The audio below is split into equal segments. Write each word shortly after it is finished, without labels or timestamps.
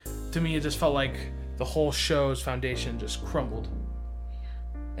to me, it just felt like the whole show's foundation just crumbled.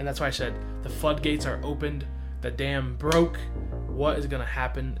 And that's why I said the floodgates are opened, the dam broke. What is going to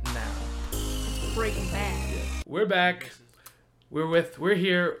happen now? It's Breaking Bad. Yeah. We're back. We're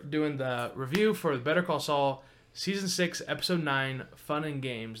here doing the review for Better Call Saul Season 6, Episode 9, Fun and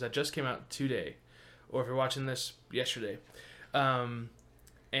Games, that just came out today. Or if you're watching this, yesterday. And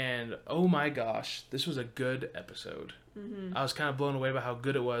oh my gosh, this was a good episode. Mm-hmm. I was kind of blown away by how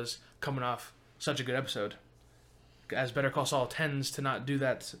good it was coming off such a good episode. As Better Call Saul tends to not do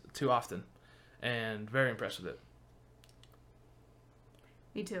that too often. And very impressed with it.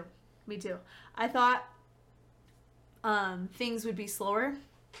 Me too. I thought things would be slower.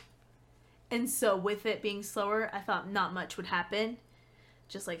 And so with it being slower, I thought not much would happen.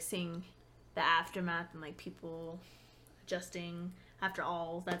 Just like seeing the aftermath and like people adjusting after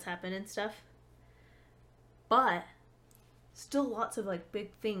all that's happened and stuff. But still lots of like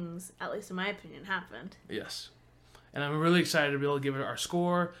big things, at least in my opinion, happened. Yes. And I'm really excited to be able to give it our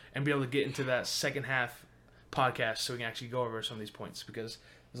score and be able to get into that second half podcast so we can actually go over some of these points because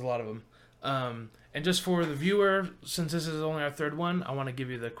there's a lot of them. And just for the viewer, since this is only our third one, I want to give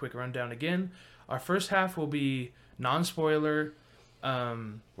you the quick rundown again. Our first half will be non-spoiler,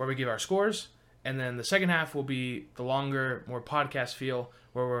 where we give our scores. And then the second half will be the longer, more podcast feel,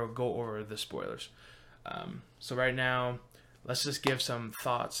 where we'll go over the spoilers. So right now, let's just give some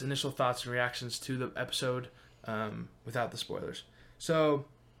thoughts, initial thoughts and reactions to the episode without the spoilers. So,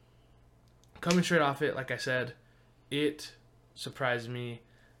 coming straight off it, like I said, it surprised me.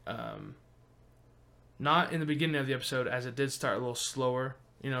 Not in the beginning of the episode, as it did start a little slower.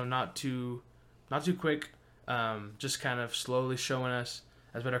 Not too quick. Just kind of slowly showing us,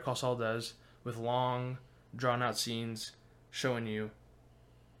 as Better Call Saul does, with long, drawn-out scenes showing you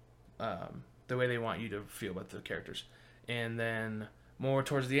the way they want you to feel about the characters. And then more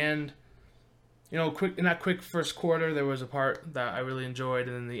towards the end, quick in that quick first quarter, there was a part that I really enjoyed,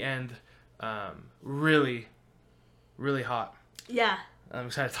 and in the end, really, really hot. Yeah. I'm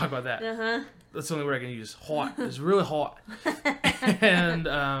excited to talk about that. Uh-huh. That's the only word I can use. Hot. It's really hot. And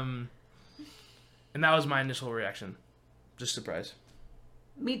that was my initial reaction. Just surprised.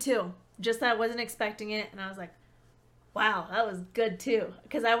 Me too. Just that I wasn't expecting it, and I was like, wow, that was good too.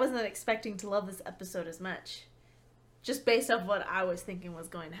 Because I wasn't expecting to love this episode as much. Just based off what I was thinking was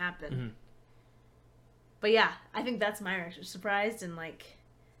going to happen. Mm-hmm. But yeah, I think that's my reaction. Surprised, and like,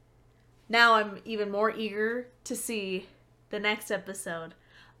 now I'm even more eager to see the next episode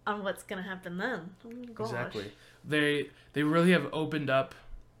on what's going to happen then. Oh my gosh. Exactly. They really have opened up,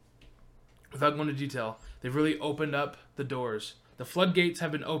 without going into detail, they've really opened up the doors. The floodgates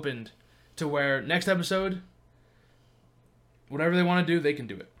have been opened to where next episode, whatever they want to do, they can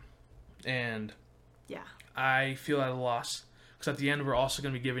do it. And yeah, I feel at a loss, because at the end we're also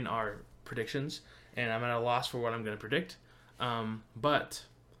going to be giving our predictions, and I'm at a loss for what I'm going to predict. But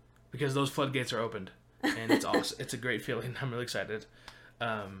because those floodgates are opened, and it's awesome. It's a great feeling. I'm really excited.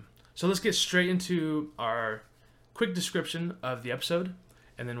 So let's get straight into our quick description of the episode,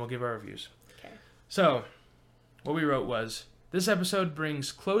 and then we'll give our reviews. Okay. So, what we wrote was, this episode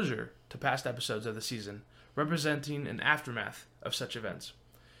brings closure to past episodes of the season, representing an aftermath of such events.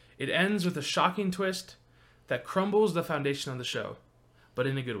 It ends with a shocking twist that crumbles the foundation of the show, but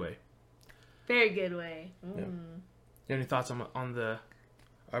in a good way. Very good way. Yeah. You have any thoughts on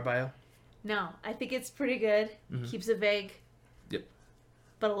our bio? No, I think it's pretty good. Mm-hmm. Keeps it vague. Yep.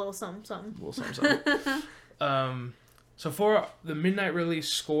 But a little something, something. A little something, something. So for the midnight release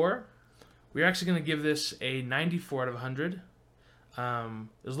score, we're actually going to give this a 94 out of 100.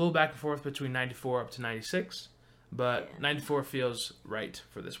 There's a little back and forth between 94 up to 96, but yeah. 94 feels right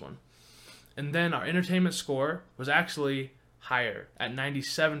for this one. And then our entertainment score was actually higher at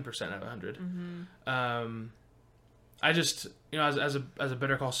 97% out of 100. Mm-hmm. I just, as a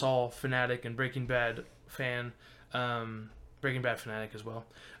Better Call Saul fanatic and Breaking Bad fan, Breaking Bad fanatic as well,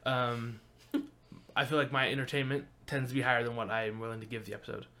 I feel like my entertainment tends to be higher than what I am willing to give the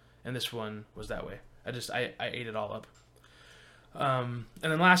episode. And this one was that way. I ate it all up. And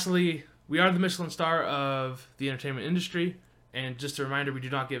then lastly, we are the Michelin star of the entertainment industry. And just a reminder, we do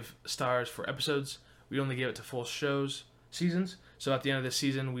not give stars for episodes. We only give it to full shows, seasons. So at the end of this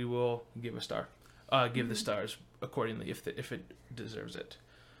season, we will give a star. Give the stars accordingly if it deserves it.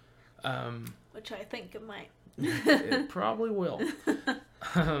 Which I think it might. It probably will.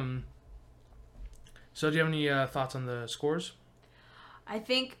 So do you have any thoughts on the scores? I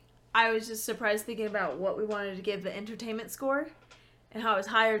think I was just surprised thinking about what we wanted to give the entertainment score and how it was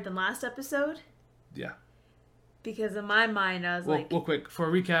higher than last episode. Yeah. Because in my mind, I was Well, quick, for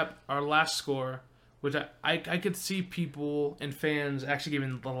a recap, our last score which I could see people and fans actually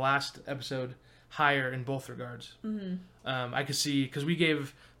giving the last episode higher in both regards. Mm-hmm. I could see, because we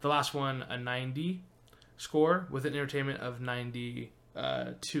gave the last one a 90 score with an entertainment of 92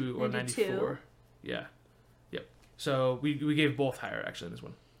 or 94. Yeah. Yep. So we gave both higher, actually, in this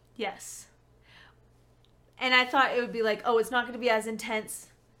one. Yes. And I thought it would be like, oh, it's not going to be as intense.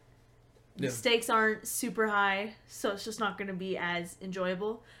 The stakes aren't super high, so it's just not going to be as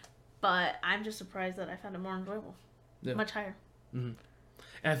enjoyable. But I'm just surprised that I found it more enjoyable. Yeah. Much higher. Mm-hmm.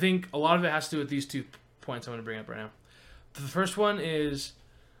 And I think a lot of it has to do with these 2 points I'm going to bring up right now. The first one is,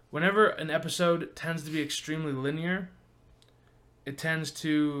 whenever an episode tends to be extremely linear, it tends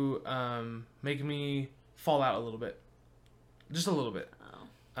to make me fall out a little bit. Just a little bit.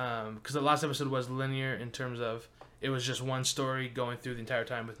 Because the last episode was linear in terms of it was just one story going through the entire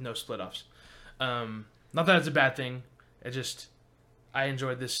time with no split-offs. Not that it's a bad thing. I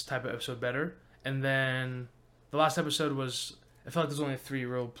enjoyed this type of episode better. And then the last episode was, I felt like there's only 3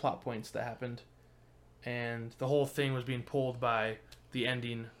 real plot points that happened. And the whole thing was being pulled by the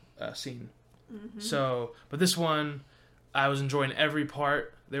ending scene. Mm-hmm. So, but this one, I was enjoying every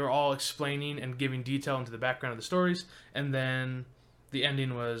part. They were all explaining and giving detail into the background of the stories. And then the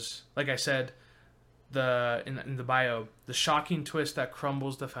ending was, like I said, in the bio, the shocking twist that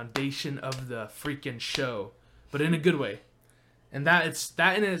crumbles the foundation of the freaking show, but in a good way. And that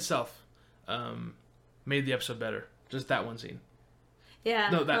in itself made the episode better. Just that one scene. Yeah.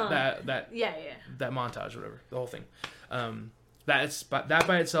 No, that that montage, whatever, the whole thing. That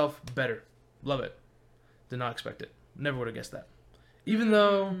by itself better. Love it. Did not expect it. Never would have guessed that. Even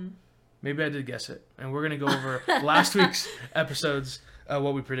though maybe I did guess it. And we're gonna go over last week's episodes,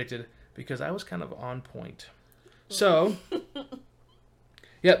 what we predicted, because I was kind of on point. So,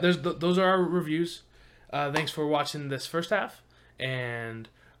 yeah, those are our reviews. Thanks for watching this first half, and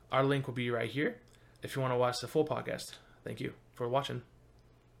our link will be right here if you want to watch the full podcast. Thank you for watching.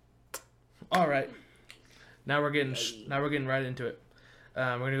 All right, now we're getting right into it.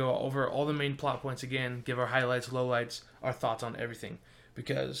 We're gonna go over all the main plot points again, give our highlights, lowlights, our thoughts on everything,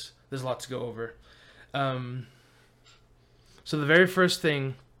 because there's a lot to go over. So the very first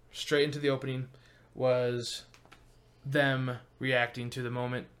thing, straight into the opening, was them reacting to the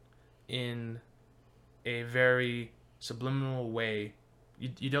moment in a very subliminal way.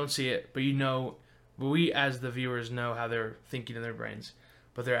 You don't see it, but you know, we as the viewers know how they're thinking in their brains,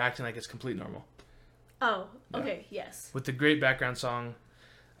 but they're acting like it's complete normal. Oh, okay, yeah. Yes. With the great background song,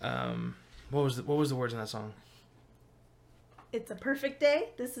 what was the words in that song? It's a perfect day.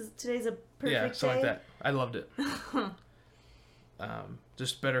 Today's a perfect day. Yeah, something like that. I loved it.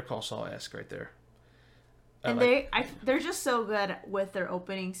 Just Better Call Saul-esque right there. And they're just so good with their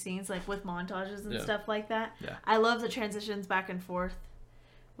opening scenes, like with montages and stuff like that. Yeah. I love the transitions back and forth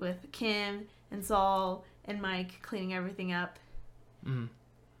with Kim and Saul and Mike cleaning everything up. Mm-hmm.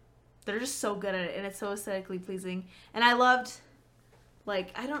 They're just so good at it, and it's so aesthetically pleasing. And I loved,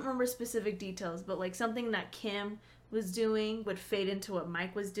 like, I don't remember specific details, but like something that Kim was doing would fade into what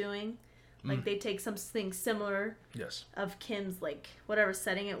Mike was doing. Like, they take something similar of Kim's, like, whatever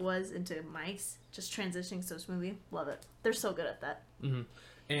setting it was into Mike's, just transitioning so smoothly. Love it. They're so good at that. Mm-hmm.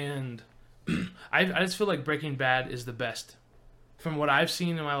 And I just feel like Breaking Bad is the best. From what I've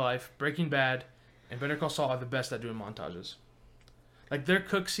seen in my life, Breaking Bad and Better Call Saul are the best at doing montages. Like, their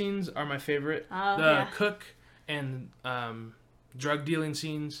cook scenes are my favorite. Cook and drug dealing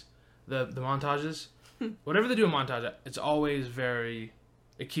scenes, the montages. Whatever they do in montage, it's always very...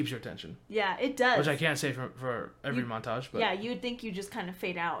 It keeps your attention. Yeah, it does. Which I can't say for every montage. But yeah, you would think you just kind of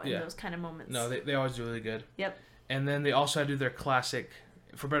fade out in those kind of moments. No, they always do really good. Yep. And then they also do their classic,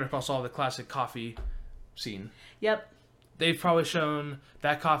 for Better Call Saul, the classic coffee scene. Yep. They've probably shown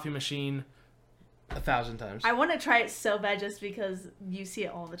that coffee machine 1,000 times. I want to try it so bad just because you see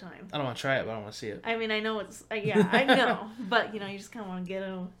it all the time. I don't want to try it, but I want to see it. I mean, I know it's... yeah, I know. But, you know, you just kind of want to get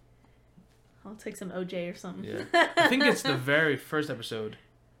a... I'll take some OJ or something. Yeah. I think it's the very first episode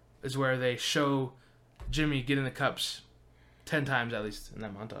is where they show Jimmy getting the cups 10 times at least in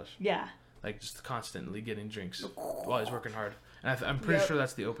that montage. Yeah. Like, just constantly getting drinks while he's working hard. And I'm pretty sure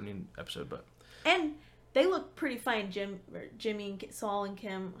that's the opening episode, but... And they look pretty fine, Jimmy, Saul, and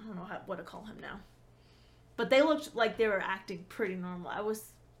Kim. I don't know what to call him now. But they looked like they were acting pretty normal. I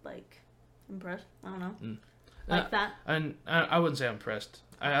was, like, impressed. I don't know. Like that. And I wouldn't say I'm impressed.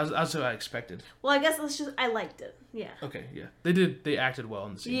 That's what I expected. Well, I guess I liked it. Yeah. Okay, yeah. They acted well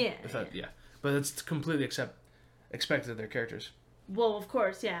in the scene. Yeah. But it's completely expected of their characters. Well, of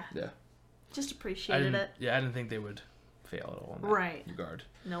course, yeah. Yeah. Just appreciated it. Yeah, I didn't think they would fail at all in that regard.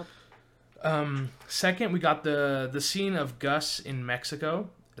 Nope. Second, we got the scene of Gus in Mexico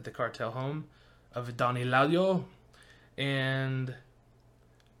at the cartel home. of Don Eladio. And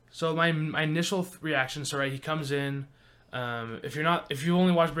so my initial reaction, so right, he comes in. If you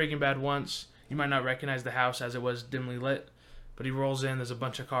only watched Breaking Bad once, you might not recognize the house as it was dimly lit. But he rolls in, there's a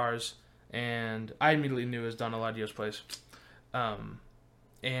bunch of cars, and I immediately knew it was Don Eladio's place.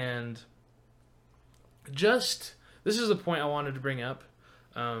 And just, this is the point I wanted to bring up.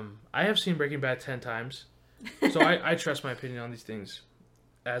 I have seen Breaking Bad 10 times, so I trust my opinion on these things,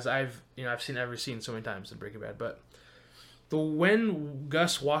 as I've seen every scene so many times in Breaking Bad. But when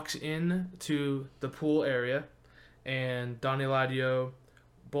Gus walks in to the pool area, and Don Eladio,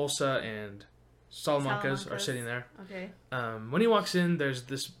 Bolsa, and Salamancas are sitting there. Okay. When he walks in, there's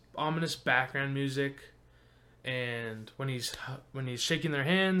this ominous background music, and when he's shaking their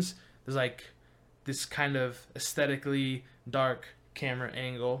hands, there's like this kind of aesthetically dark camera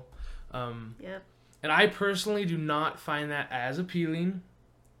angle. Yep. And I personally do not find that as appealing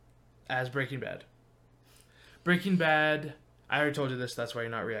as Breaking Bad. Breaking Bad, I already told you this, that's why you're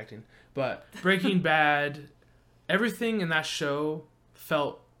not reacting. But Breaking Bad, everything in that show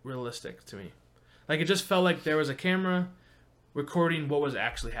felt realistic to me. Like, it just felt like there was a camera recording what was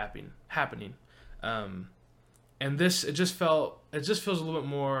actually happening. And this, it just feels a little bit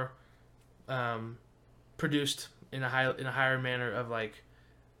more produced in a higher manner of like,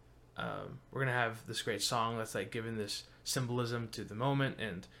 we're gonna have this great song that's like giving this symbolism to the moment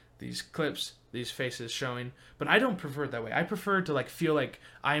and these clips, these faces showing. But I don't prefer it that way. I prefer to like feel like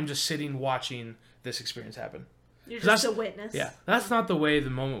I am just sitting watching this experience happen. You're just a witness. Yeah, that's not the way the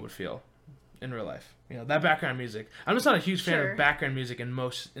moment would feel in real life. You know, that background music. I'm just not a huge fan of background music in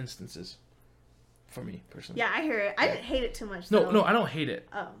most instances. For me, personally. Yeah, I hear it. I didn't hate it too much, though. No, I don't hate it.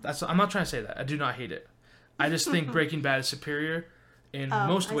 Oh. I'm not trying to say that. I do not hate it. I just think Breaking Bad is superior in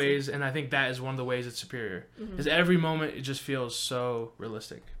most ways, and I think that is one of the ways it's superior. Because every moment, it just feels so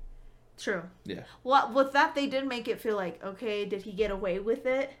realistic. True. Yeah. Well, with that, they did make it feel like, okay, did he get away with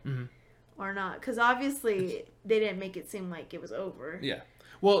it? Mm-hmm. Or not? Because obviously, they didn't make it seem like it was over. Yeah.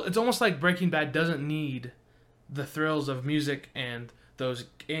 Well, it's almost like Breaking Bad doesn't need the thrills of music and those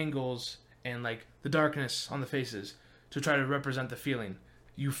angles and like the darkness on the faces to try to represent the feeling.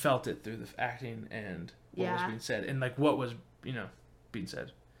 You felt it through the acting and what was being said and like what was, being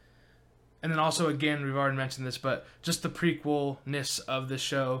said. And then also, again, we've already mentioned this, but just the prequel-ness of the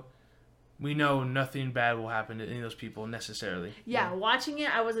show, we know nothing bad will happen to any of those people necessarily. Yeah, watching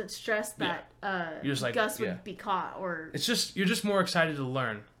it, I wasn't stressed that you're just like, Gus would be caught or... It's just, you're just more excited to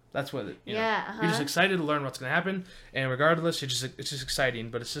learn. That's what You're just excited to learn what's going to happen, and regardless, it's just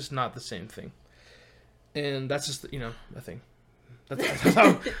exciting, but it's just not the same thing. And that's just, a thing. That's all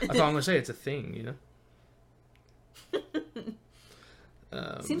I'm going to say. It's a thing,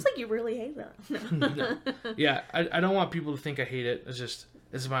 Seems like you really hate that. No. Yeah, I don't want people to think I hate it. This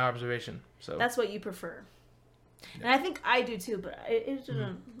is my observation. So that's what you prefer. Yeah. And I think I do too, but I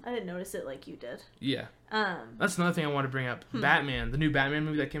didn't notice it like you did. Yeah. That's another thing I want to bring up. Batman, the new Batman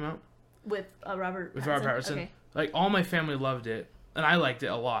movie that came out. With Robert Pattinson. Okay. Like, all my family loved it, and I liked it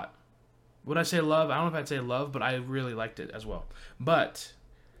a lot. Would I say love? I don't know if I'd say love, but I really liked it as well. But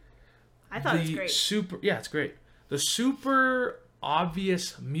I thought it was great. It's great. The super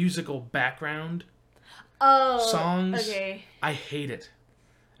obvious musical background songs, okay. I hate it.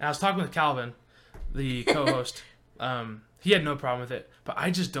 And I was talking with Calvin, the co-host. He had no problem with it, but I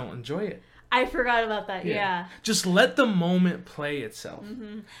just don't enjoy it. I forgot about that. Yeah. Just let the moment play itself.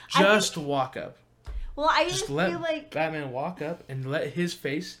 Mm-hmm. Just walk up. Well, I just feel let like Batman walk up and let his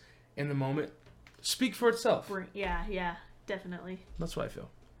face in the moment speak for itself. Yeah, definitely. That's what I feel.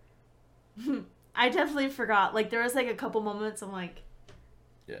 I definitely forgot. Like, there was like a couple moments I'm like,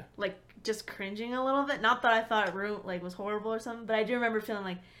 yeah, like just cringing a little bit. Not that I thought it was horrible or something, but I do remember feeling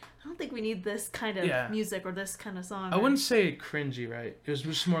like, I don't think we need this kind of music or this kind of song. I wouldn't say cringy, right? It was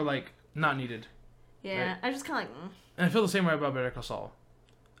just more like not needed. Yeah, right? I just kind of like. And I feel the same way about Better Call Saul.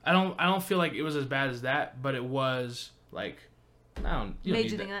 I don't feel like it was as bad as that, but it was like, you don't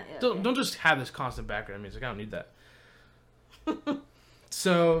need that. Yeah, don't just have this constant background music. I don't need that.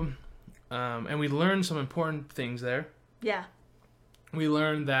 So, and we learned some important things there. Yeah. We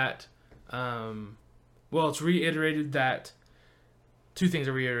learned that, it's reiterated that two things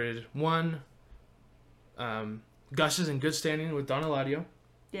are reiterated. One, Gus is in good standing with Don Eladio.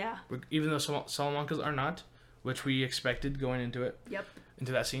 Yeah. Even though Salamancas are not, which we expected going into it. Yep.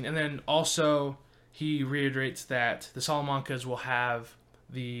 Into that scene. And then also, he reiterates that the Salamancas will have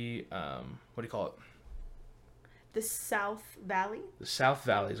the, what do you call it? The South Valley? The South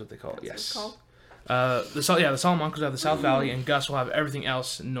Valley is what they call it, yes. What it's called? The Salamancas will have the South Valley, and Gus will have everything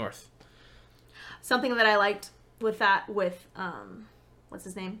else north. Something that I liked with that, what's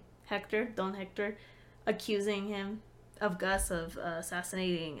his name? Don Hector, accusing him of Gus of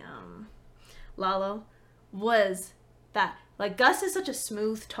assassinating Lalo, was that, like, Gus is such a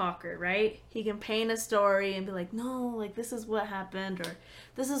smooth talker, right? He can paint a story and be like, no, like, this is what happened, or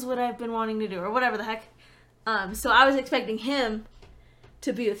this is what I've been wanting to do, or whatever the heck. So I was expecting him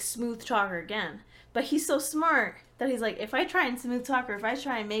to be a smooth talker again. But he's so smart that he's like, if I try and smooth talk, or if I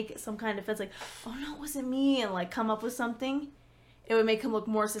try and make some kind of, it's like, oh no, it wasn't me, and like come up with something, it would make him look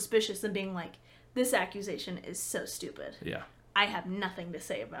more suspicious than being like, this accusation is so stupid. Yeah. I have nothing to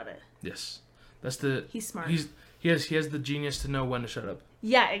say about it. Yes. He's smart. He has the genius to know when to shut up.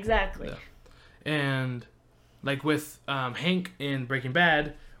 Yeah, exactly. Yeah. And like with Hank in Breaking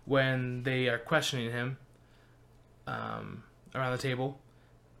Bad, when they are questioning him around the table,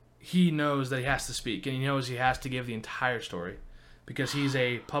 he knows that he has to speak, and he knows he has to give the entire story, because he's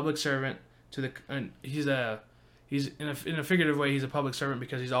a public servant to the. He's in a figurative way, he's a public servant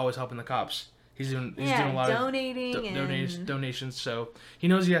because he's always helping the cops. He's doing a lot donating of donations, so he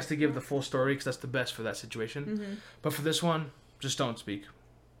knows he has to give the full story because that's the best for that situation. Mm-hmm. But for this one, just don't speak,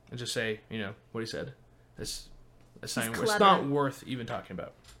 and just say what he said. It's not worth even talking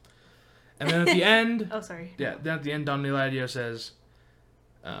about. And then at the end, oh sorry, yeah. Then at the end, Don Eladio says,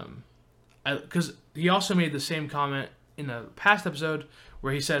 because he also made the same comment in a past episode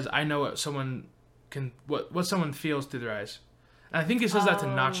where he says, "I know what someone feels through their eyes," and I think he says that to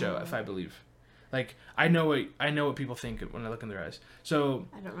Nacho, if I believe. Like, I know what people think when I look in their eyes. So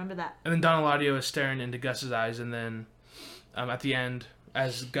I don't remember that. And then Don Eladio is staring into Gus's eyes, and then at the end,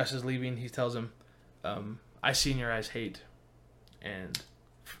 as Gus is leaving, he tells him, "I see in your eyes hate," and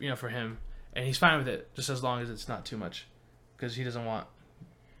for him, and he's fine with it, just as long as it's not too much, because he doesn't want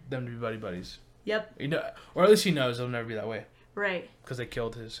them to be buddies. Yep. Or at least he knows it'll never be that way. Right. Because they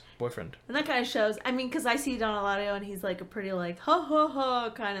killed his boyfriend. And that kind of shows. I mean, because I see Don Eladio, and he's like a pretty like ha ha ha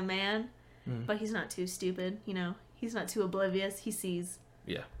kind of man. But he's not too stupid, He's not too oblivious. He sees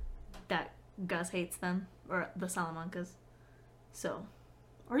that Gus hates them, or the Salamancas. So,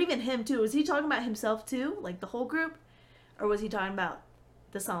 or even him too. Was he talking about himself too, like the whole group? Or was he talking about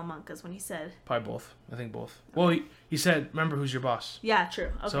the Salamancas when he said? Probably both. I think both. Okay. Well, he said, "Remember who's your boss." Yeah,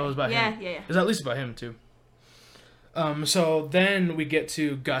 true. Okay. So it was about him. Yeah. It was at least about him too. So then we get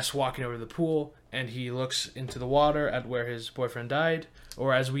to Gus walking over to the pool, and he looks into the water at where his boyfriend died,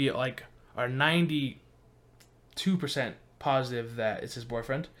 or as we are 92% positive that it's his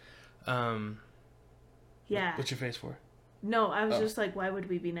boyfriend. Yeah. What's your face for? No, I was just like, why would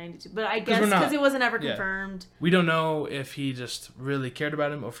we be 92? But I guess because it wasn't ever confirmed. We don't know if he just really cared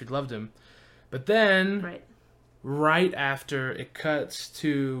about him or if he loved him. But then, right after, it cuts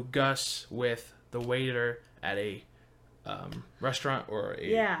to Gus with the waiter at a restaurant or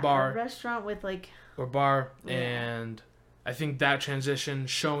a bar. A restaurant with or bar, and I think that transition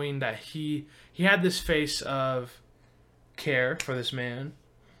showing that he had this face of care for this man.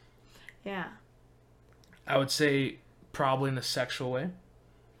 Yeah. I would say probably in a sexual way.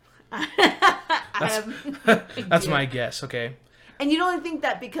 That's my guess, okay? And you'd only think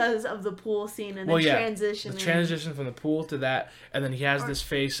that because of the pool scene and the transition. The transition from the pool to that, and then he has this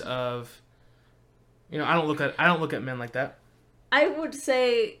face of, I don't look at men like that. I would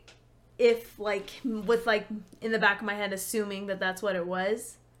say, if with in the back of my head, assuming that that's what it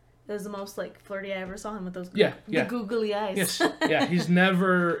was the most flirty I ever saw him with those the googly eyes. Yes, yeah, he's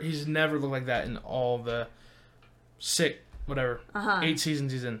never looked like that in all the 8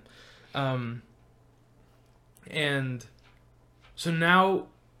 seasons he's in, and so now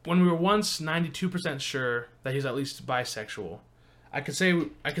when we were once 92% sure that he's at least bisexual, I could say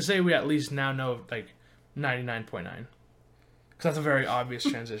we at least now know 99.9, because that's a very obvious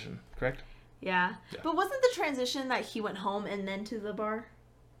transition, correct? Yeah, but wasn't the transition that he went home and then to the bar?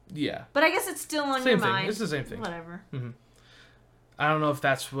 Yeah, but I guess it's still on your mind. It's the same thing. Whatever. Mm-hmm. I don't know if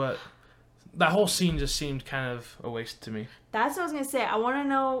that's what that whole scene just seemed kind of a waste to me. That's what I was gonna say. I want to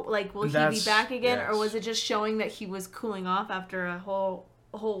know, will he be back again, or was it just showing that he was cooling off after a whole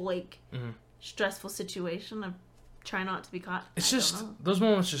stressful situation of trying not to be caught? It's just those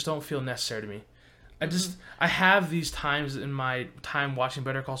moments just don't feel necessary to me. I have these times in my time watching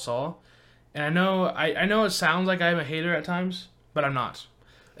Better Call Saul, and I know it sounds like I'm a hater at times, but I'm not.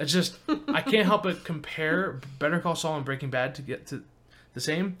 It's just I can't help but compare Better Call Saul and Breaking Bad to get to the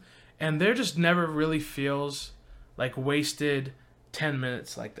same, and there just never really feels like wasted 10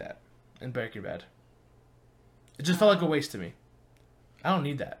 minutes like that in Breaking Bad. It just felt like a waste to me. I don't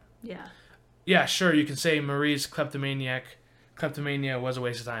need that. Yeah. Yeah, sure, you can say Marie's kleptomania was a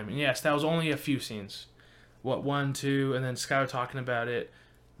waste of time. And yes, that was only a few scenes. 1, 2, and then Skylar talking about it,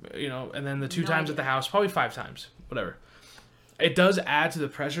 and then the 2 times at the house, probably 5 times, whatever. It does add to the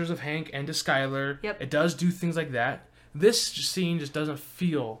pressures of Hank and to Skylar. Yep. It does do things like that. This scene just doesn't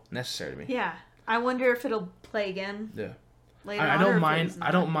feel necessary to me. Yeah. I wonder if it'll play again. Yeah. Later I on, don't or if mind. it's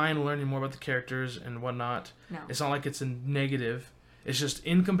I don't not. mind learning more about the characters and whatnot. No. It's not like it's a negative. It's just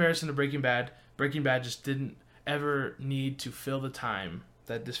in comparison to Breaking Bad. Breaking Bad just didn't ever need to fill the time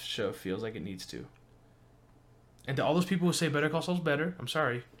that this show feels like it needs to. And to all those people who say Better Call Saul's better, I'm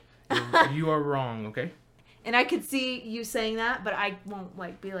sorry, you are wrong. Okay. And I could see you saying that, but I won't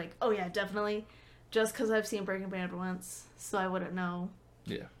like be like, oh yeah, definitely, just because I've seen Breaking Bad once, so I wouldn't know.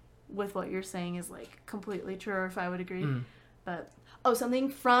 Yeah. With what you're saying is like completely true, or if I would agree. Mm. But something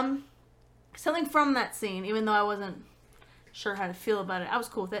from that scene, even though I wasn't sure how to feel about it, I was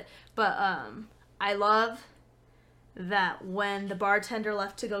cool with it. But I love that when the bartender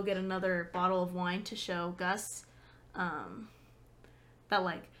left to go get another bottle of wine to show Gus, that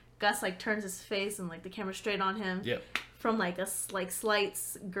like Gus like turns his face and like the camera's straight on him. Yep. From like a slight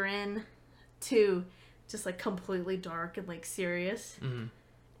grin to just like completely dark and like serious. Mm-hmm.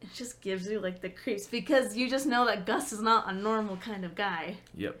 It just gives you like the creeps because you just know that Gus is not a normal kind of guy.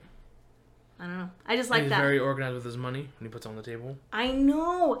 Yep. I don't know. I just like He's that. very organized with his money when he puts it on the table. I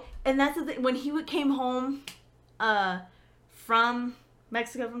know, and that's the thing. When he came home, from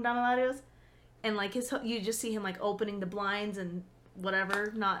Mexico from Donalarios, and like you just see him like opening the blinds and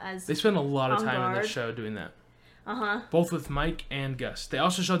whatever. Not as They spend a lot of on time in guard. the show doing that. Uh-huh. Both with Mike and Gus. They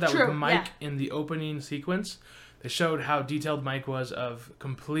also showed that True, with Mike yeah. in the opening sequence. They showed how detailed Mike was of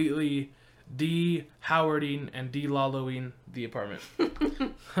completely de-Howarding and de-Laloing the apartment.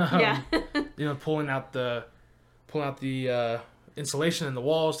 Yeah. Pulling out the insulation in the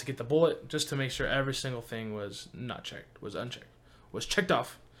walls to get the bullet, just to make sure every single thing was not checked, was unchecked, was checked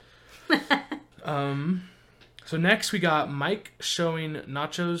off. So next we got Mike showing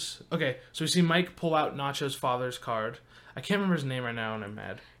Nacho's. Okay, so we see Mike pull out Nacho's father's card. I can't remember his name right now, and I'm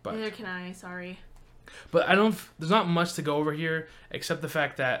mad. But Neither can I. Sorry. But there's not much to go over here except the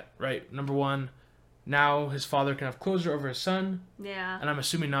fact that, right, number one, now his father can have closure over his son. Yeah. And I'm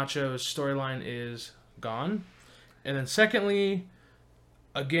assuming Nacho's storyline is gone. And then secondly,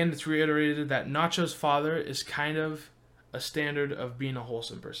 again, it's reiterated that Nacho's father is kind of a standard of being a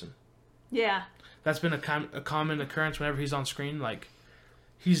wholesome person. Yeah. That's been a common occurrence whenever he's on screen. Like,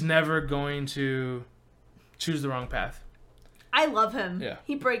 he's never going to choose the wrong path. I love him. Yeah.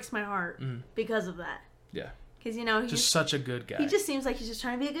 He breaks my heart because of that. Yeah. Because, he's just such a good guy. He just seems like he's just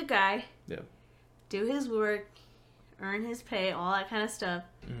trying to be a good guy. Yeah. Do his work, earn his pay, all that kind of stuff.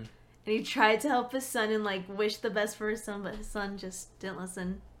 Mm. And he tried to help his son and, like, wish the best for his son, but his son just didn't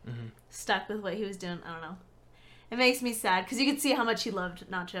listen. Mm-hmm. Stuck with what he was doing. I don't know. It makes me sad because you could see how much he loved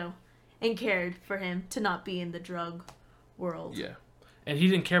Nacho and cared for him to not be in the drug world. Yeah. And he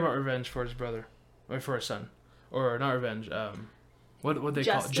didn't care about revenge for his brother. Or for his son. Or not revenge. What they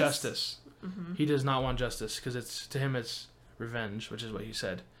call it? Justice. Mm-hmm. He does not want justice because to him it's revenge, which is what he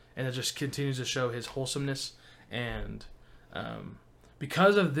said. And it just continues to show his wholesomeness. And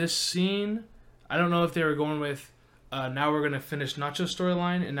because of this scene, I don't know if they were going with now we're going to finish Nacho's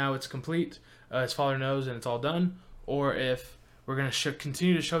storyline and now it's complete. His father knows and it's all done. Or if we're going to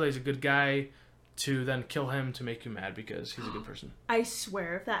continue to show that he's a good guy to then kill him to make you mad because he's a good person. I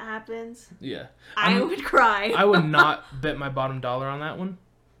swear if that happens, Yeah. I would cry. I would not bet my bottom dollar on that one.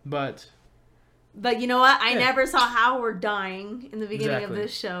 But you know what? I never saw Howard dying in the beginning of Exactly.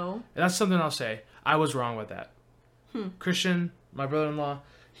 this show. That's something I'll say. I was wrong with that. Christian, my brother-in-law,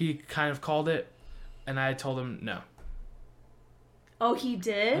 he kind of called it, and I told him no. Oh, he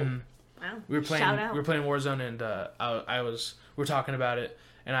did? Mm-hmm. Wow. We were playing Warzone, and we were talking about it,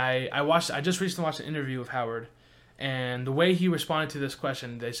 and I just recently watched an interview with Howard, and the way he responded to this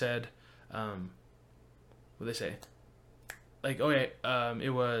question, they said, what they say? Like,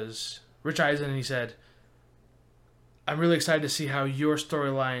 it was Rich Eisen, and he said, I'm really excited to see how your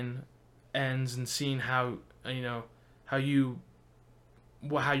storyline ends and seeing how you're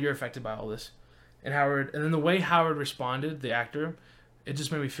affected by all this. And then the way Howard responded, the actor, it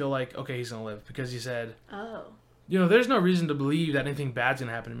just made me feel like, okay, he's going to live. Because he said, there's no reason to believe that anything bad's going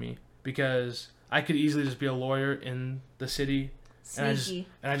to happen to me. Because I could easily just be a lawyer in the city. Sneaky.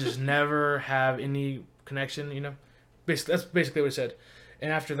 And I just never have any connection, That's basically what he said.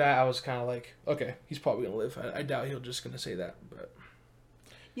 And after that, I was kind of like, okay, he's probably going to live. I doubt he'll just going to say that. But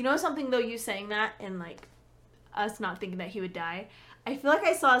Something, though, you saying that and, like, us not thinking that he would die, I feel like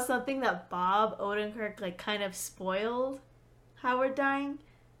I saw something that Bob Odenkirk, like, kind of spoiled Howard dying.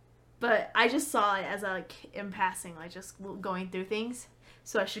 But I just saw it as, like, in passing, like, just going through things.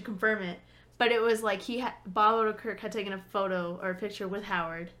 So I should confirm it. But it was, like, Bob Odenkirk had taken a photo or a picture with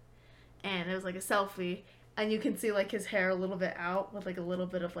Howard. And it was, like, a selfie. And you can see, like, his hair a little bit out with, like, a little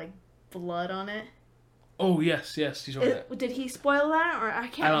bit of, like, blood on it. Oh, yes. You showed me that. Did he spoil that? Or I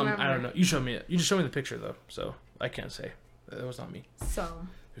can't remember. I don't know. You showed me it. You just showed me the picture, though. So, I can't say. That was not me. So,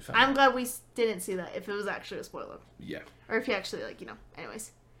 I'm glad we didn't see that if it was actually a spoiler. Yeah. Or if he actually, like,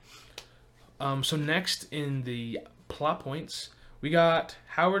 anyways. So, next in the plot points, we got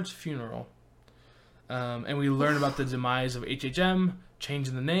Howard's funeral. And we learn about the demise of HHM,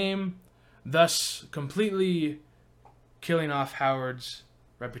 changing the name, thus completely killing off Howard's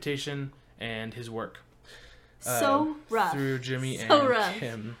reputation and his work. So rough. Through Jimmy so and rough.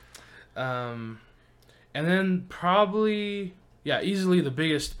 Kim. And then probably, easily the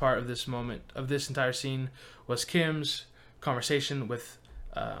biggest part of this moment, of this entire scene, was Kim's conversation with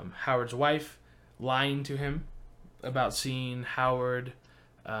Howard's wife, lying to him about seeing Howard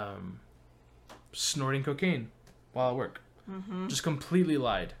snorting cocaine while at work. Mm-hmm. Just completely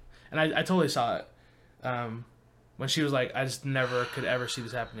lied. And I totally saw it. When she was like, I just never could ever see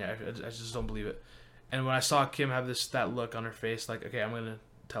this happening. I just don't believe it. And when I saw Kim have that look on her face, like, okay, I'm gonna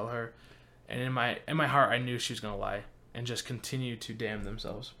tell her. And in my heart, I knew she was gonna lie and just continue to damn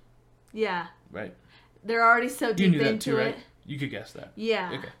themselves. Yeah. Right. They're already so deep into too, it. Right? You could guess that.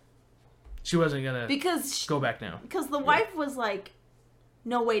 Yeah. Okay. She wasn't gonna go back now. Because the wife was like,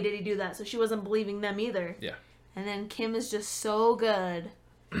 no way did he do that. So she wasn't believing them either. Yeah. And then Kim is just so good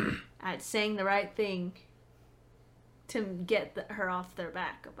at saying the right thing to get her off their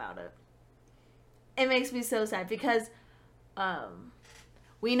back about it. It makes me so sad because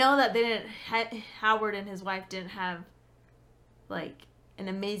we know that Howard and his wife didn't have like an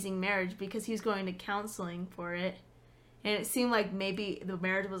amazing marriage because he was going to counseling for it. And it seemed like maybe the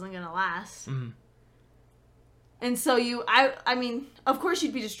marriage wasn't going to last. Mm-hmm. And so I mean, of course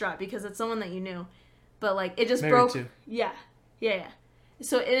you'd be distraught because it's someone that you knew. But, like, it just married broke... Too. Yeah.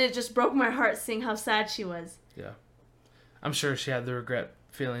 So it just broke my heart seeing how sad she was. Yeah. I'm sure she had the regret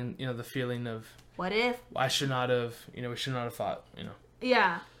feeling, the feeling of... What if? I should not have, we should not have thought,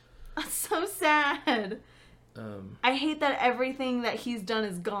 Yeah. That's so sad. I hate that everything that he's done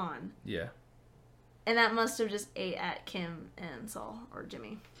is gone. Yeah. And that must have just ate at Kim and Saul, or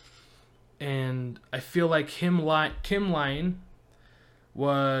Jimmy. And I feel like Kim lying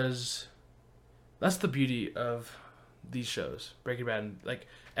was... That's the beauty of these shows, Breaking Bad. Like,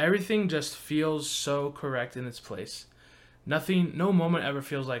 everything just feels so correct in its place. No moment ever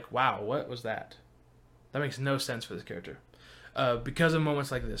feels like, wow, what was that? That makes no sense for this character. Because of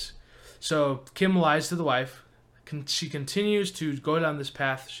moments like this. So, Kim lies to the wife. She continues to go down this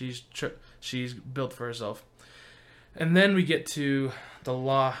path she's built for herself. And then we get to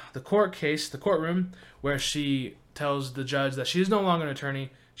the court case, the courtroom, where she tells the judge that she is no longer an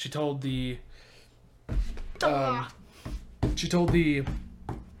attorney. She told the... what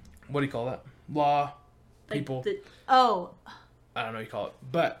do you call that? Law people. I don't know what you call it.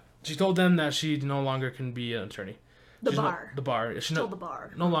 But she told them that she no longer can be an attorney. The bar. She told the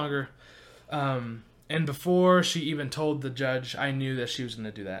bar. No longer. And before she even told the judge, I knew that she was going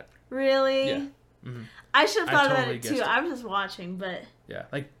to do that. Really? Yeah. Mm-hmm. I should have thought totally of that too. I was just watching, but... Yeah.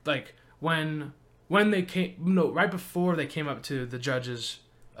 Like when they came... No, right before they came up to the judge's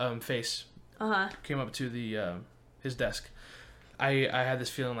face... Came up to the his desk. I had this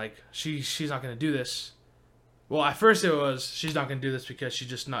feeling like she's not going to do this. Well, at first it was she's not going to do this because she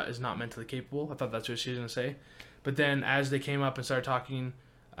just is not mentally capable. I thought that's what she was going to say. But then as they came up and started talking,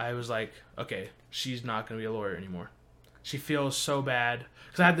 I was like, okay, she's not going to be a lawyer anymore. She feels so bad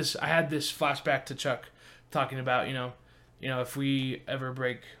because I had this flashback to Chuck talking about if we ever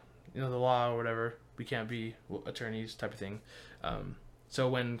break the law or whatever, we can't be attorneys type of thing. So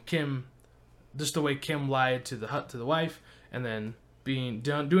when Kim. Just the way Kim lied to the wife, and then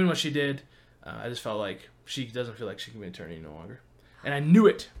doing what she did, I just felt like she doesn't feel like she can be an attorney no longer, and I knew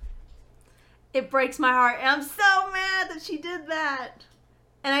it. It breaks my heart, and I'm so mad that she did that.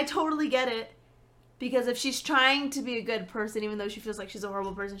 And I totally get it, because if she's trying to be a good person, even though she feels like she's a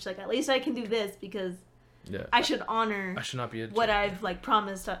horrible person, she's like, at least I can do this because I should honor. I should not be what I've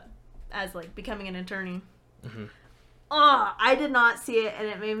promised as becoming an attorney. Mm-hmm. Oh, I did not see it, and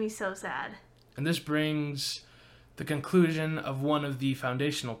it made me so sad. And this brings the conclusion of one of the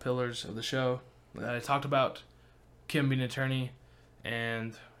foundational pillars of the show that I talked about, Kim being an attorney,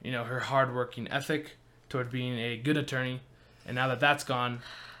 and her hardworking ethic toward being a good attorney. And now that that's gone,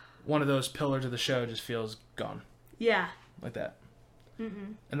 one of those pillars of the show just feels gone. Yeah. Like that.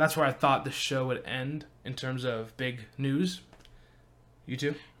 Mm-mm. And that's where I thought the show would end in terms of big news. You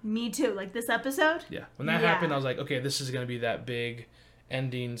too? Me too. Like this episode? Yeah. When that happened, I was like, okay, this is going to be that big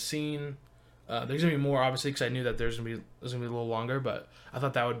ending scene. There's going to be more, obviously, because I knew that there's going to be a little longer, but I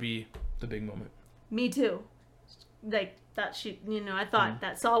thought that would be the big moment. Me too. Like, that I thought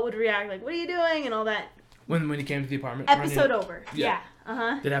that Saul would react like, what are you doing? And all that. When he came to the apartment. Episode over. Yeah.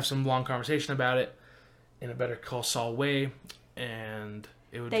 They'd have some long conversation about it in a Better Call Saul way. And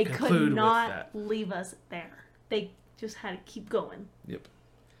it would conclude with that. They could not leave us there. They just had to keep going. Yep.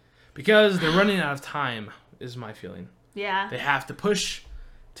 Because they're running out of time, is my feeling. Yeah. They have to push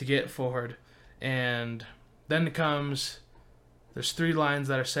to get forward. And then there's 3 lines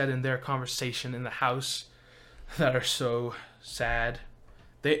that are said in their conversation in the house that are so sad.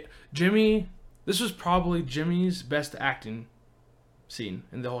 This was probably Jimmy's best acting scene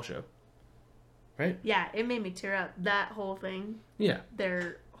in the whole show. Right? Yeah, it made me tear up. That whole thing. Yeah.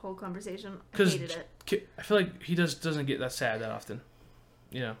 Their whole conversation. I hated it. I feel like he doesn't get that sad that often.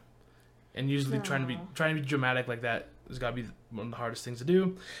 You know? And usually trying to be dramatic like that has got to be one of the hardest things to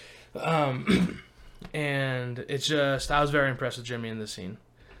do. And it's just, I was very impressed with Jimmy in this scene.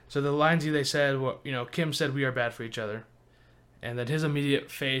 So the lines they said were, Kim said, "We are bad for each other." And then his immediate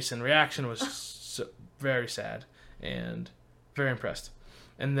face and reaction was very sad and very impressed.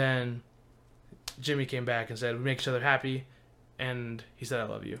 And then Jimmy came back and said, "We make each other happy." And he said, "I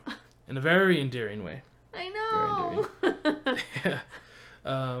love you." In a very endearing way. I know. Very endearing. Yeah.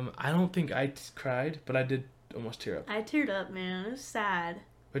 I don't think I cried, but I did almost tear up. I teared up, man. It was sad.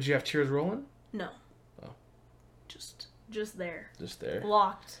 But did you have tears rolling? No. Oh. Just there. Just there.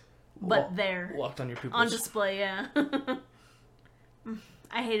 Locked. But there. Locked on your pupils. On display, yeah.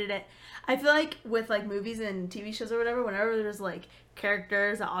 I hated it. I feel like with like movies and TV shows or whatever, whenever there's like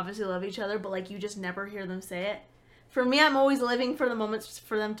characters that obviously love each other, but like you just never hear them say it. For me, I'm always living for the moments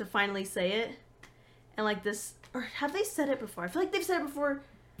for them to finally say it. And like this, or have they said it before? I feel like they've said it before.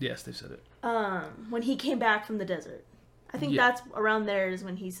 Yes, they've said it. When he came back from the desert. I think that's around there is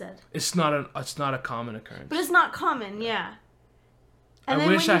when he said. It's not a common occurrence. But it's not common, yeah. And I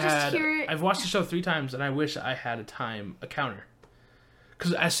wish I had. I've watched the show 3 times, and I wish I had a counter.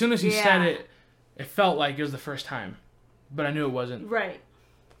 Because as soon as he said it, it felt like it was the first time, but I knew it wasn't. Right.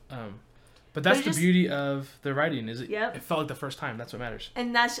 But that's the beauty of the writing. Is it? It felt like the first time. That's what matters.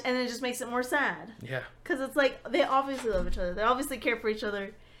 And it just makes it more sad. Yeah. Because it's like they obviously love each other. They obviously care for each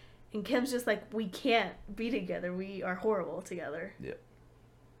other. And Kim's just like, we can't be together. We are horrible together. Yep.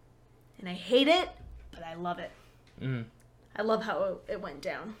 And I hate it, but I love it. Mm. I love how it went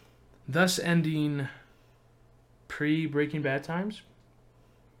down. Thus ending pre-Breaking Bad times,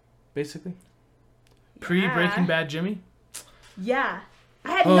 basically. Pre-Breaking Bad Jimmy. Yeah.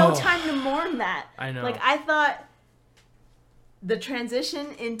 I had no time to mourn that. I know. Like, I thought the transition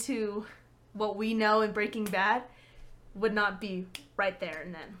into what we know in Breaking Bad would not be right there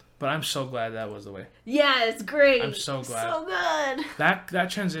and then. But I'm so glad that was the way. Yeah, it's great. I'm so glad. So good. That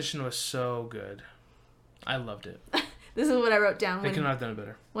transition was so good. I loved it. This is what I wrote down. They could not have done it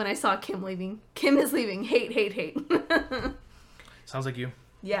better. When I saw Kim leaving. Kim is leaving. Hate, hate, hate. Sounds like you.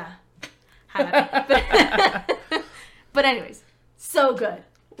 Yeah. But anyways, so good.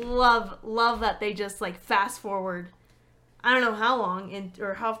 Love that they just like fast forward. I don't know how long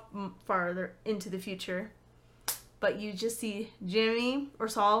or how far they're into the future. But you just see Jimmy or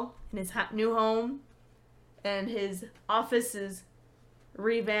Saul in his new home, and his office is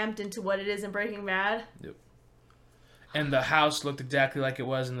revamped into what it is in Breaking Bad. Yep. And the house looked exactly like it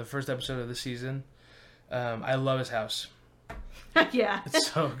was in the first episode of the season. I love his house. Yeah. It's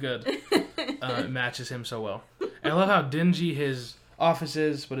so good. It matches him so well. And I love how dingy his office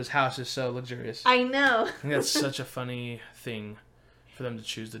is, but his house is so luxurious. I know. I think that's such a funny thing for them to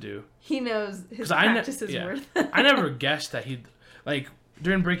choose to do. He knows his practice is worth. I never guessed that he'd, like,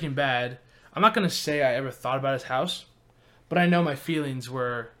 during Breaking Bad, I'm not going to say I ever thought about his house, but I know my feelings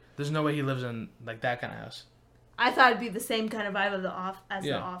were, there's no way he lives in, like, that kind of house. I thought it'd be the same kind of vibe of the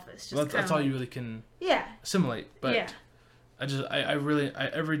office. Just that's all you really can assimilate. But I really,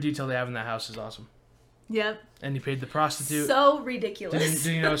 every detail they have in that house is awesome. Yep. And he paid the prostitute. So ridiculous.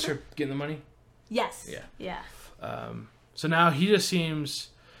 Did you notice her getting the money? Yes. Yeah. So now he just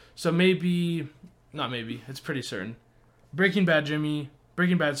seems, not maybe, it's pretty certain. Breaking Bad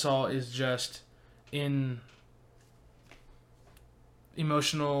Saul is just in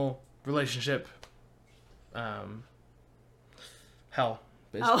emotional relationship hell,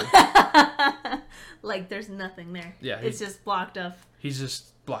 basically. Oh. Like there's nothing there. Yeah. It's just blocked off. He's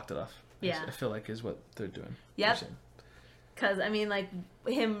just blocked it off. Yeah. I feel like is what they're doing. Yep. Because, I mean, like,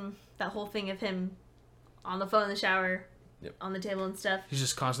 that whole thing of him on the phone in the shower, on the table and stuff. He's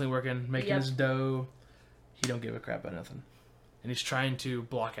just constantly working, making his dough. He don't give a crap about nothing. And he's trying to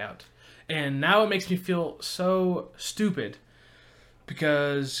block out. And now it makes me feel so stupid.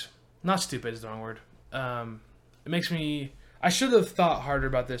 Because, not stupid is the wrong word. It makes me I should have thought harder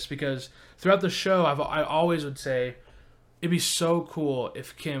about this because throughout the show, I always would say it'd be so cool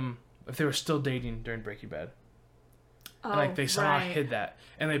if they were still dating during Breaking Bad. Oh, And, like, they somehow hid that.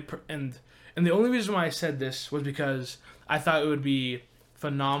 And the only reason why I said this was because I thought it would be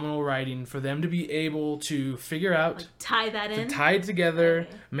phenomenal writing for them to be able to figure out, like, tie that in, tie it together,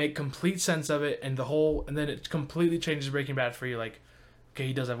 make complete sense of it, and then it completely changes Breaking Bad for you. Like, okay,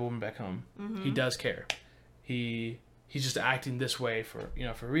 he does have a woman back home. Mm-hmm. He does care. He's just acting this way for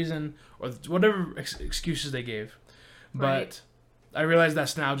a reason or whatever excuses they gave. But I realize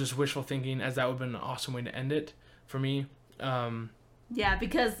that's now just wishful thinking, as that would have been an awesome way to end it for me. Yeah,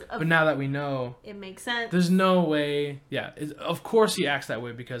 because but now that we know, it makes sense. There's no way. Yeah, of course he acts that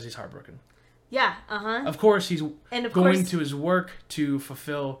way because he's heartbroken. Yeah, Of course he's going to his work to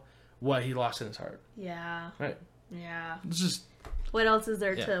fulfill what he lost in his heart. Yeah. Right. Yeah. It's just. What else is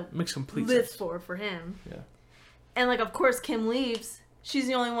there to makes complete live sense. for him? Yeah. And like, of course, Kim leaves. She's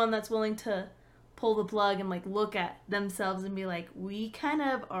the only one that's willing to pull the plug and like look at themselves and be like, we kind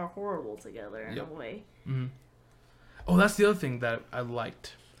of are horrible together in a way. Mm-hmm. Oh, that's the other thing that I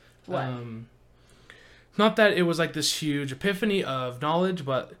liked. What? Not that it was like this huge epiphany of knowledge,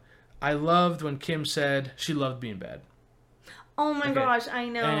 but I loved when Kim said she loved being bad. Oh my gosh, I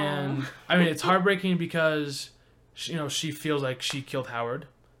know. And I mean, it's heartbreaking because she feels like she killed Howard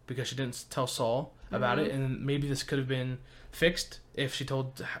because she didn't tell Saul about it, and maybe this could have been fixed if she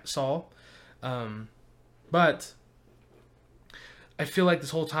told Saul. But I feel like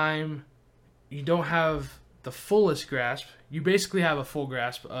this whole time you don't have the fullest grasp. You basically have a full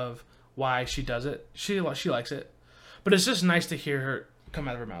grasp of why she does it. She likes it, but it's just nice to hear her come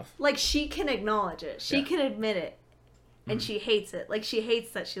out of her mouth. Like, she can acknowledge it. She can admit it. And she hates it. Like, she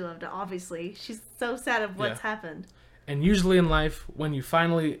hates that she loved it, obviously. She's so sad of what's happened. And usually in life, when you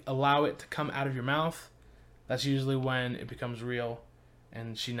finally allow it to come out of your mouth, that's usually when it becomes real.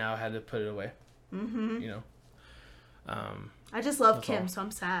 And she now had to put it away. Mm-hmm. I just love Kim, so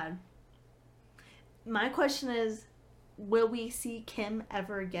I'm sad. My question is, will we see Kim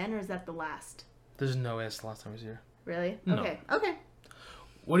ever again, or is that the last? There's no way it's the last time we see her. Really? No. Okay.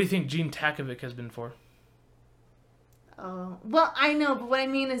 What do you think Gene Takovic has been for? Oh, well, I know, but what I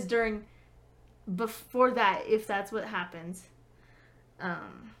mean is before that, if that's what happens,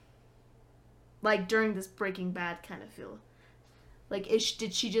 like during this Breaking Bad kind of feel, like,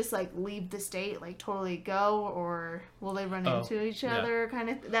 did she just like leave the state, like totally go, or will they run into each other? Kind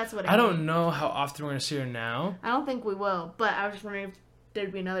of. That's what I mean. Don't know how often we're gonna see her now. I don't think we will, but I was just wondering if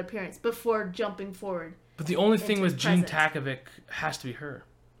there'd be another appearance before jumping forward. But the only thing with Gene Takovic has to be her.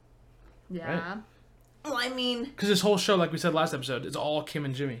 Yeah. Right? Well, I mean, because this whole show, like we said last episode, it's all Kim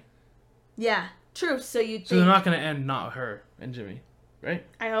and Jimmy. Yeah, true. So they're not going to end not her and Jimmy, right?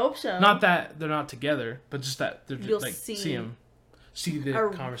 I hope so. Not that they're not together, but just that they're just, like, see him, see the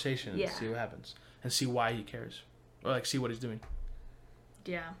conversation, and see what happens, and see why he cares, or like see what he's doing.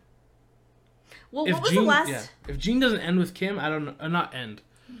 Yeah. Well, what was the last? Yeah, if Gene doesn't end with Kim, I don't know. Not end.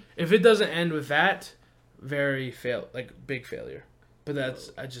 If it doesn't end with that, big failure. But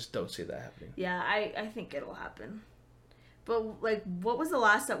I just don't see that happening. Yeah, I think it'll happen. But, like, what was the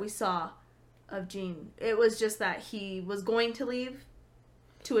last that we saw of Gene? It was just that he was going to leave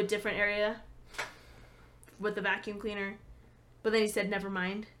to a different area with the vacuum cleaner. But then he said, never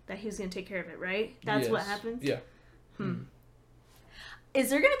mind, that he was going to take care of it, right? That's what happens? Yeah. Is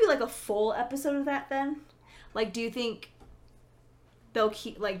there going to be, like, a full episode of that then? Like, do you think they'll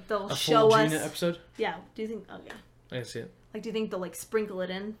show us... A full Gina episode? Yeah. Do you think... Oh, yeah. I can see it. Like, do you think they'll, like, sprinkle it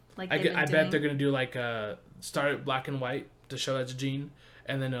in? Like I bet they're going to do, like, start at black and white to show that's Gene,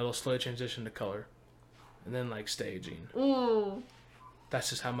 and then it'll slowly transition to color. And then, like, stay Gene. Ooh. That's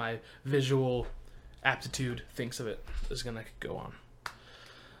just how my visual aptitude thinks of it is going to go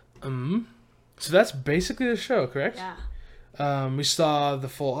on. So that's basically the show, correct? Yeah. We saw the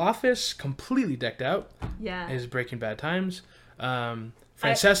full office, completely decked out. Yeah. His Breaking Bad times.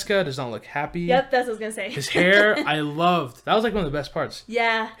 Francesca does not look happy. Yep, that's what I was going to say. His hair, I loved. That was like one of the best parts.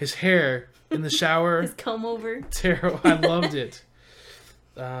 Yeah. His hair in the shower. His comb over. Terrible. I loved it.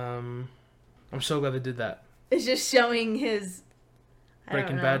 I'm so glad they did that. It's just showing his...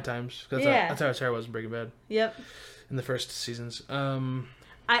 Breaking Bad times. That's how his hair was in Breaking Bad. Yep. In the first seasons. And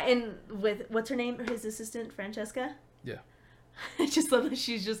with, what's her name? His assistant, Francesca? Yeah. I just love that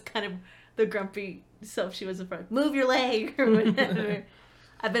she's just kind of the grumpy self she was in front. Move your leg or whatever.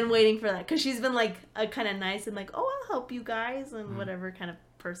 I've been waiting for that because she's been like a kind of nice and like, oh, I'll help you guys and whatever kind of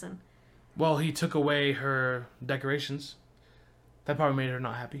person. Well, he took away her decorations. That probably made her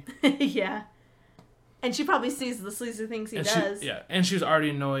not happy. Yeah. And she probably sees the sleazy things he does. And she was already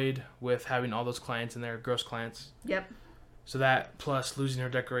annoyed with having all those clients in there, gross clients. Yep. So that plus losing her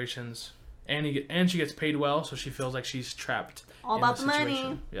decorations, and she gets paid well, so she feels like she's trapped. All about the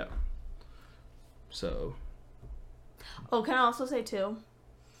money. Yeah. So. Oh, can I also say too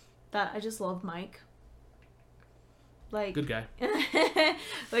that I just love Mike. Like, good guy.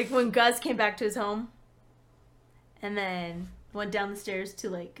 Like when Gus came back to his home, and then went down the stairs to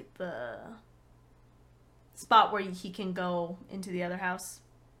like the spot where he can go into the other house,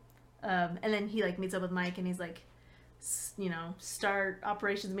 and then he like meets up with Mike, and he's like, start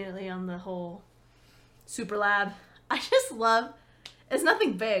operations immediately on the whole super lab. I just love. It's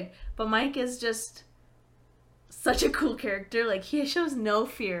nothing big, but Mike is just such a cool character. Like, he shows no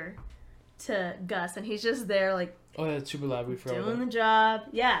fear to Gus, and he's just there, like, oh, yeah, super lab. We forgot doing the job.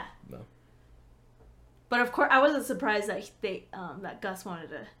 Yeah. No. But of course, I wasn't surprised that that Gus wanted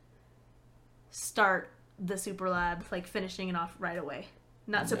to start the super lab, like finishing it off right away.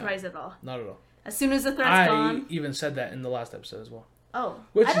 Not surprised at all. Not at all. As soon as the threat's gone. I even said that in the last episode as well. Oh,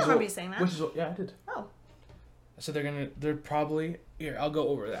 I don't remember you saying that. Yeah, I did. Oh. So they're probably here. I'll go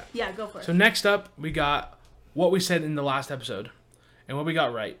over that. Yeah, go for it. So next up, we got what we said in the last episode, and what we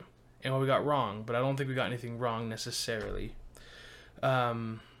got right, and what we got wrong. But I don't think we got anything wrong necessarily.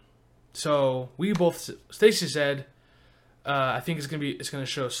 So we both. Stacy said, I think it's gonna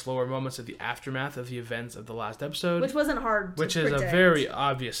show slower moments of the aftermath of the events of the last episode, which wasn't hard. Which is a very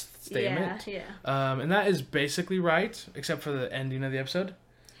obvious statement. Yeah. And that is basically right, except for the ending of the episode.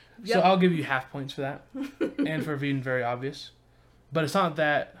 Yep. So I'll give you half points for that, and for being very obvious. But it's not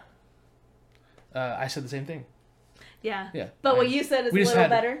that I said the same thing. Yeah. Yeah. But what you said is a little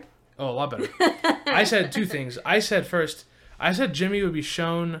better. Oh, a lot better. I said two things. I said Jimmy would be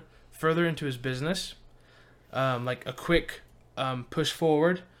shown further into his business, like a quick push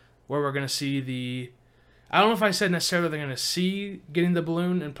forward, where we're going to see I don't know if I said necessarily they're going to see getting the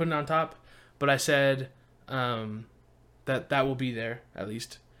balloon and putting it on top, but I said that will be there, at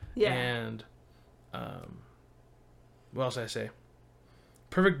least. Yeah. And what else did I say?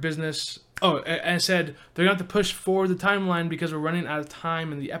 Perfect business. Oh, and I said they're going to have to push forward the timeline because we're running out of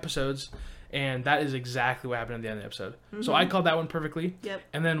time in the episodes, and that is exactly what happened at the end of the episode. Mm-hmm. So I called that one perfectly. Yep.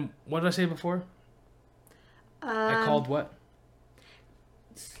 And then what did I say before? I called what?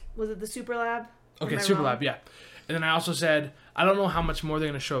 Was it the super lab? Okay, super lab, yeah. And then I also said I don't know how much more they're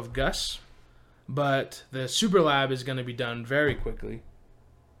going to show of Gus, but the super lab is going to be done very quickly.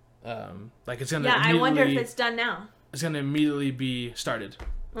 Like it's going to. Yeah, I wonder if it's done now. It's going to immediately be started.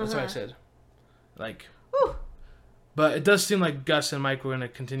 That's what I said. Like. Whew. But it does seem like Gus and Mike were going to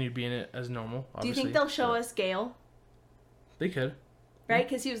continue being it as normal. Obviously. Do you think they'll show us Gale? They could. Right?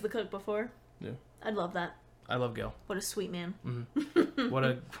 Because he was the cook before. Yeah. I'd love that. I love Gale. What a sweet man. Mm-hmm. What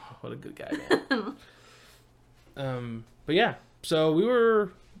a good guy, man. But yeah, so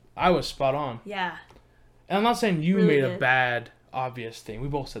I was spot on. Yeah. And I'm not saying you really made a bad, obvious thing. We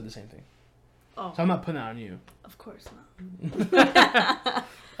both said the same thing. Oh. So I'm not putting that on you. Of course not.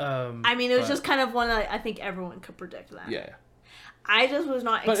 I mean, it was just kind of one that I think everyone could predict that. Yeah. I just was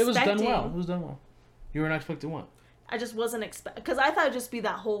not expecting. But expecting. it was done well. You were not expecting what? I just wasn't expecting. Because I thought it would just be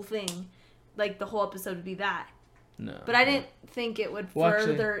that whole thing. Like, the whole episode would be that. No. But I didn't think it would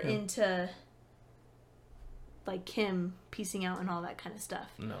further into, like, Kim piecing out and all that kind of stuff.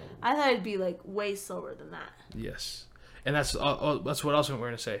 No. I thought it'd be, like, way slower than that. Yes. And that's what else we're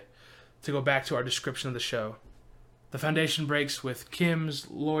going to say. To go back to our description of the show. The foundation breaks with Kim's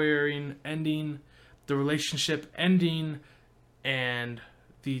lawyering ending, the relationship ending, and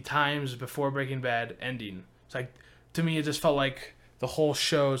the times before Breaking Bad ending. It's like, to me, it just felt like the whole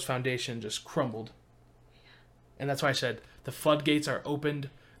show's foundation just crumbled. And that's why I said, the floodgates are opened,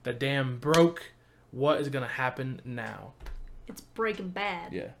 the dam broke, what is going to happen now? It's Breaking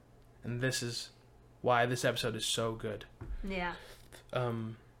Bad. Yeah. And this is why this episode is so good. Yeah.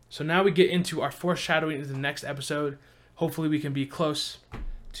 So now we get into our foreshadowing into the next episode. Hopefully we can be close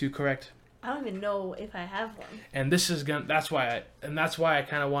to correct. I don't even know if I have one. And that's why I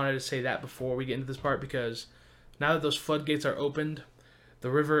kind of wanted to say that before we get into this part, because now that those floodgates are opened, the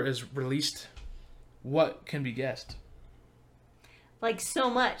river is released. What can be guessed? Like, so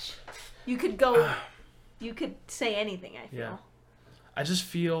much. You could say anything, I feel. Yeah. I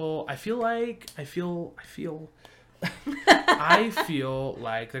feel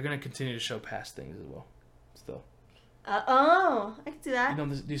like they're going to continue to show past things as well. Still. I can see that.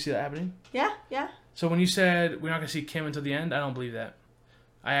 Do you see that happening? Yeah. So when you said we're not going to see Kim until the end, I don't believe that.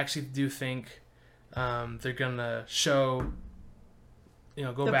 I actually do think they're going to show,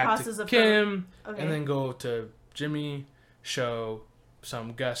 go the back to Kim, okay. and then go to Jimmy, show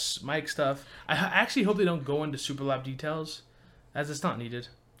some Gus, Mike stuff. I actually hope they don't go into Super Lab details, as it's not needed.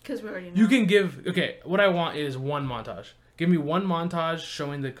 Because we already know. You can what I want is one montage. Give me one montage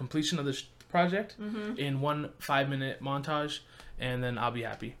showing the completion of the project in 1 5-minute montage, and then I'll be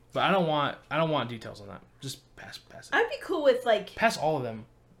happy. But I don't want details on that. Just pass it. I'd be cool with like Pass all of them.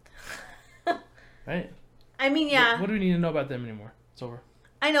 Right? I mean, yeah. What do we need to know about them anymore? It's over.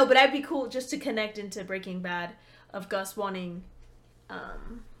 I know, but I'd be cool just to connect into Breaking Bad of Gus wanting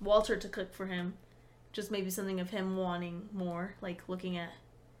Walter to cook for him. Just maybe something of him wanting more, like looking at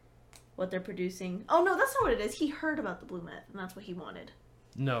what they're producing. Oh, no, that's not what it is. He heard about the blue meth, and that's what he wanted.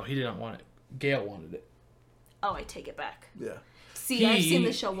 No, he didn't want it. Gail wanted it. Oh, I take it back. Yeah. See, I've seen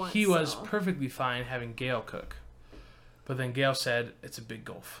the show once. He was perfectly fine having Gail cook. But then Gail said it's a big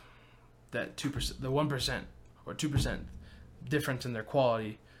gulf. That 2%, the 1% or 2% difference in their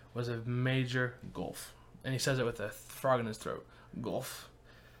quality was a major gulf. And he says it with a frog in his throat. Gulf.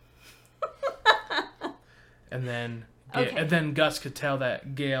 And then Gus could tell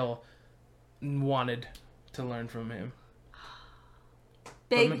that Gail wanted to learn from him.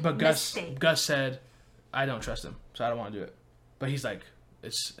 Big but mistake. Gus said, I don't trust him, so I don't want to do it. But he's like,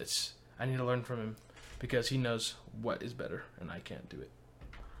 I need to learn from him because he knows what is better, and I can't do it.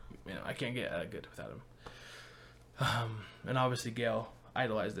 I can't get that good without him. And obviously Gail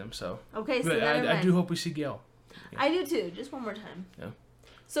idolized him, so. Okay, so but then I do hope we see Gail. Yeah. I do too, just one more time. Yeah.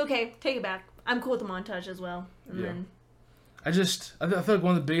 So okay, take it back. I'm cool with the montage as well. And then I feel like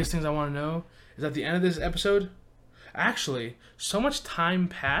one of the biggest things I want to know is at the end of this episode, actually, so much time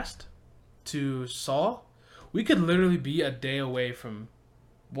passed to Saul, we could literally be a day away from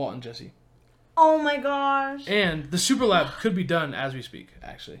Walt and Jesse. Oh my gosh. And the super lab could be done as we speak,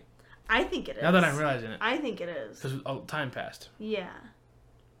 actually. I think it is. Now that I'm realizing it. I think it is. Because time passed. Yeah.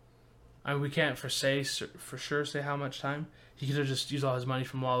 I mean, we can't for sure say how much time. He could have just used all his money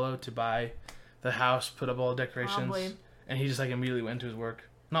from Lalo to buy the house, put up all the decorations. Probably. And he just like immediately went to his work.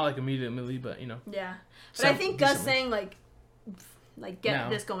 Not like immediately, but you know. Yeah. But I think Gus saying like get now.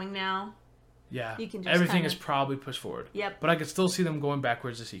 this going now. Yeah. You can just everything is probably pushed forward. Yep. But I could still see them going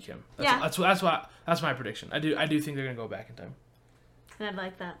backwards to see Kim. That's my prediction. I do think they're gonna go back in time. And I'd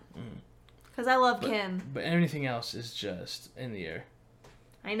like that. Because I love Kim. But anything else is just in the air.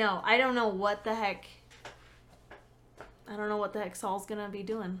 I know. I don't know what the heck Saul's gonna be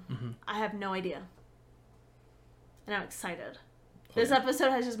doing. I have no idea. And I'm excited. This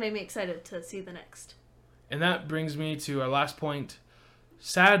episode has just made me excited to see the next. And that brings me to our last point.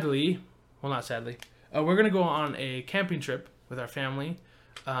 Sadly, well, not sadly, we're going to go on a camping trip with our family.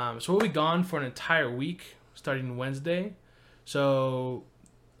 So we'll be gone for an entire week starting Wednesday. So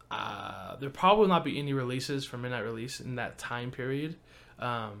there probably will not be any releases for Midnight Release in that time period,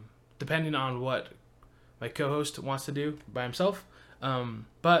 depending on what my co-host wants to do by himself.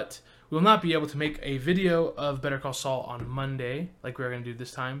 But we will not be able to make a video of Better Call Saul on Monday like we're going to do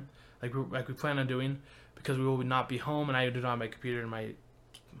this time, like we plan on doing, because we will not be home and I do not have my computer in my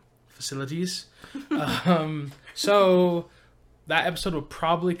facilities. So that episode will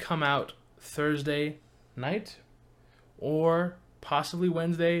probably come out Thursday night or possibly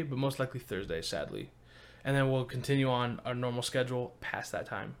Wednesday, but most likely Thursday, sadly. And then we'll continue on our normal schedule past that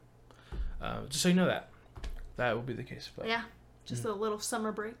time. Just so you know that will be the case. But yeah, just a little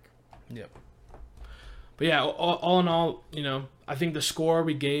summer break. Yep. But yeah, all in all, I think the score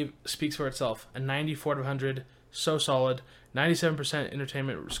we gave speaks for itself. A 94 out of 100, so solid. 97%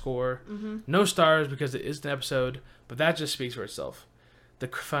 entertainment score. No stars because it is an episode, but that just speaks for itself. The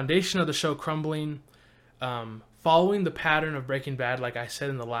foundation of the show crumbling, following the pattern of Breaking Bad, like I said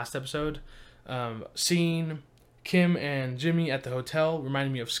in the last episode, seeing Kim and Jimmy at the hotel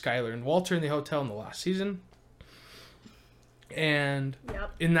reminded me of Skyler and Walter in the hotel in the last season. And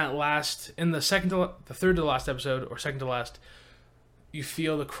in the third to last episode, or second to last, you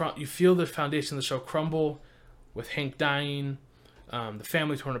feel the foundation of the show crumble with Hank dying, the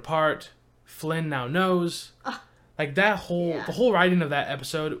family torn apart. Flynn now knows. Like the whole writing of that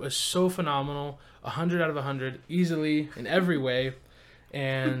episode was so phenomenal. 100 out of 100, easily in every way,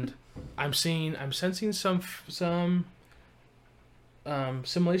 and I'm sensing some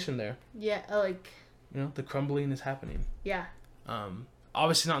simulation there. Yeah, the crumbling is happening. Yeah.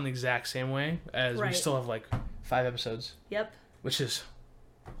 Obviously not in the exact same way as we still have like 5 episodes. Yep. Which is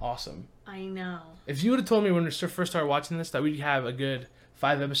awesome. I know. If you would have told me when we first started watching this that we'd have a good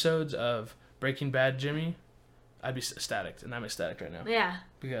 5 episodes of Breaking Bad Jimmy, I'd be ecstatic, and I'm ecstatic right now. Yeah.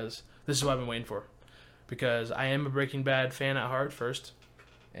 Because this is what I've been waiting for. Because I am a Breaking Bad fan at heart first,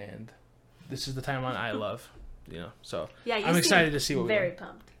 and this is the timeline I love. So yeah, I'm excited to see what we very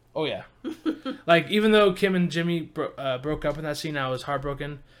pumped. Oh, yeah. Like, even though Kim and Jimmy broke up in that scene, I was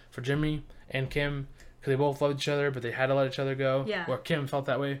heartbroken for Jimmy and Kim because they both loved each other, but they had to let each other go. Yeah. Or Kim felt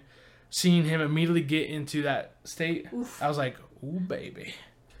that way. seeing him immediately get into that state, Oof. I was like, ooh, baby.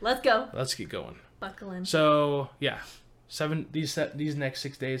 Let's go. Let's get going. Buckle in. So, yeah. These next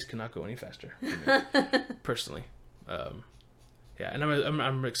 6 days cannot go any faster for me, personally. Yeah, and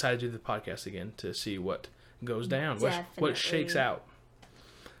I'm excited to do the podcast again to see what goes down, what shakes out.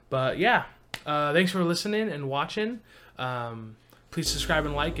 But, yeah. Thanks for listening and watching. Please subscribe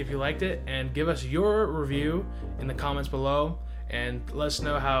and like if you liked it, and give us your review in the comments below, and let us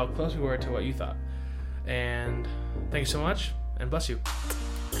know how close we were to what you thought. And thank you so much, and bless you.